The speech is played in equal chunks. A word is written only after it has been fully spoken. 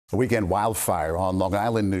A weekend wildfire on Long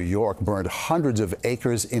Island, New York, burned hundreds of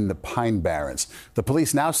acres in the Pine Barrens. The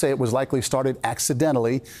police now say it was likely started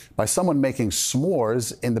accidentally by someone making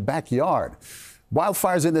s'mores in the backyard.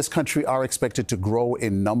 Wildfires in this country are expected to grow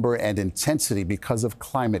in number and intensity because of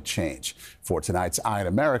climate change. For tonight's Eye on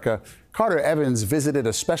America, Carter Evans visited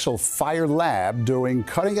a special fire lab doing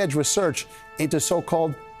cutting-edge research into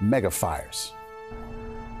so-called megafires.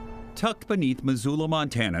 Tucked beneath Missoula,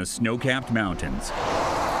 Montana's snow-capped mountains,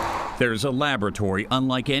 there's a laboratory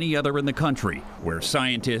unlike any other in the country where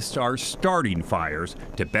scientists are starting fires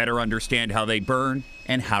to better understand how they burn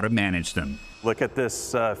and how to manage them. Look at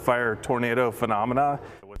this fire tornado phenomena.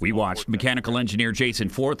 We watched mechanical engineer Jason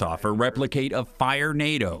Forthoffer replicate a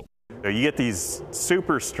firenado. You get these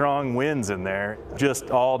super strong winds in there, just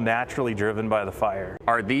all naturally driven by the fire.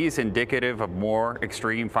 Are these indicative of more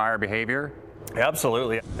extreme fire behavior?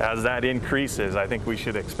 Absolutely. As that increases, I think we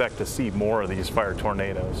should expect to see more of these fire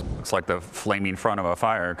tornadoes. It's like the flaming front of a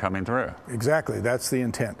fire coming through. Exactly, that's the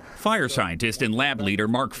intent. Fire scientist and lab leader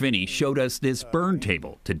Mark Finney showed us this burn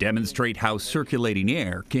table to demonstrate how circulating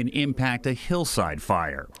air can impact a hillside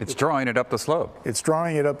fire. It's drawing it up the slope. It's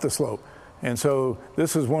drawing it up the slope. And so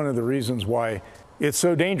this is one of the reasons why it's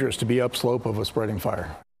so dangerous to be upslope of a spreading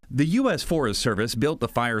fire. The U.S. Forest Service built the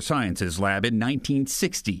Fire Sciences Lab in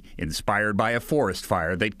 1960, inspired by a forest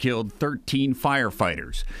fire that killed 13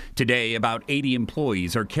 firefighters. Today, about 80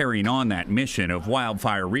 employees are carrying on that mission of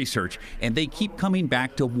wildfire research, and they keep coming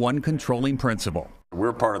back to one controlling principle.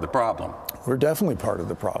 We're part of the problem. We're definitely part of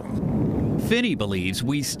the problem. Finney believes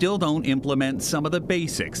we still don't implement some of the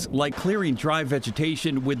basics, like clearing dry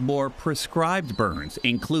vegetation with more prescribed burns,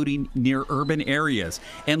 including near urban areas,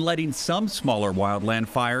 and letting some smaller wildland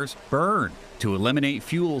fires burn to eliminate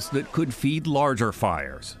fuels that could feed larger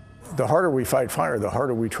fires. The harder we fight fire, the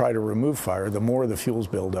harder we try to remove fire, the more the fuels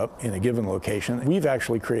build up in a given location. We've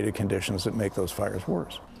actually created conditions that make those fires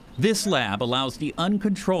worse. This lab allows the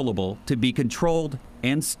uncontrollable to be controlled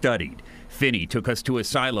and studied. Finney took us to a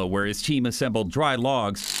silo where his team assembled dry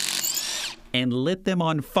logs and lit them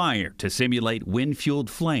on fire to simulate wind-fueled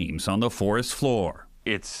flames on the forest floor.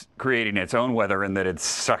 It's creating its own weather in that it's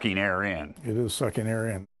sucking air in. It is sucking air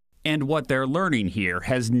in. And what they're learning here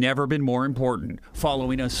has never been more important,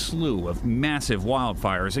 following a slew of massive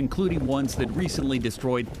wildfires, including ones that recently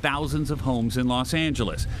destroyed thousands of homes in Los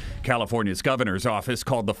Angeles. California's governor's office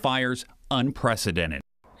called the fires unprecedented.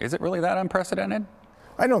 Is it really that unprecedented?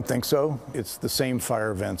 I don't think so. It's the same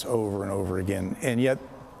fire events over and over again, and yet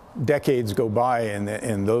decades go by,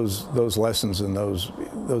 and those lessons and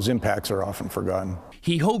those impacts are often forgotten.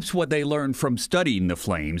 He hopes what they learned from studying the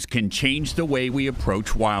flames can change the way we approach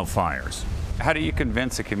wildfires. How do you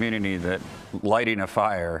convince a community that lighting a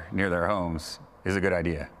fire near their homes is a good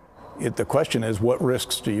idea? The question is, what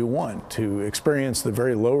risks do you want? To experience the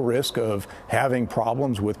very low risk of having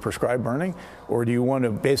problems with prescribed burning, or do you want to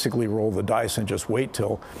basically roll the dice and just wait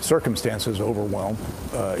till circumstances overwhelm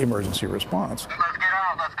emergency response? Let's get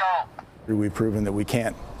out, let's go. We've proven that we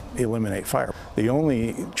can't eliminate fire. The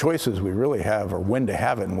only choices we really have are when to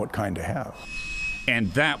have it and what kind to have.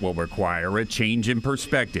 And that will require a change in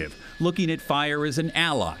perspective, looking at fire as an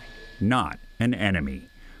ally, not an enemy.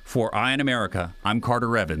 For Eye on America, I'm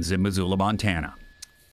Carter Evans in Missoula, Montana.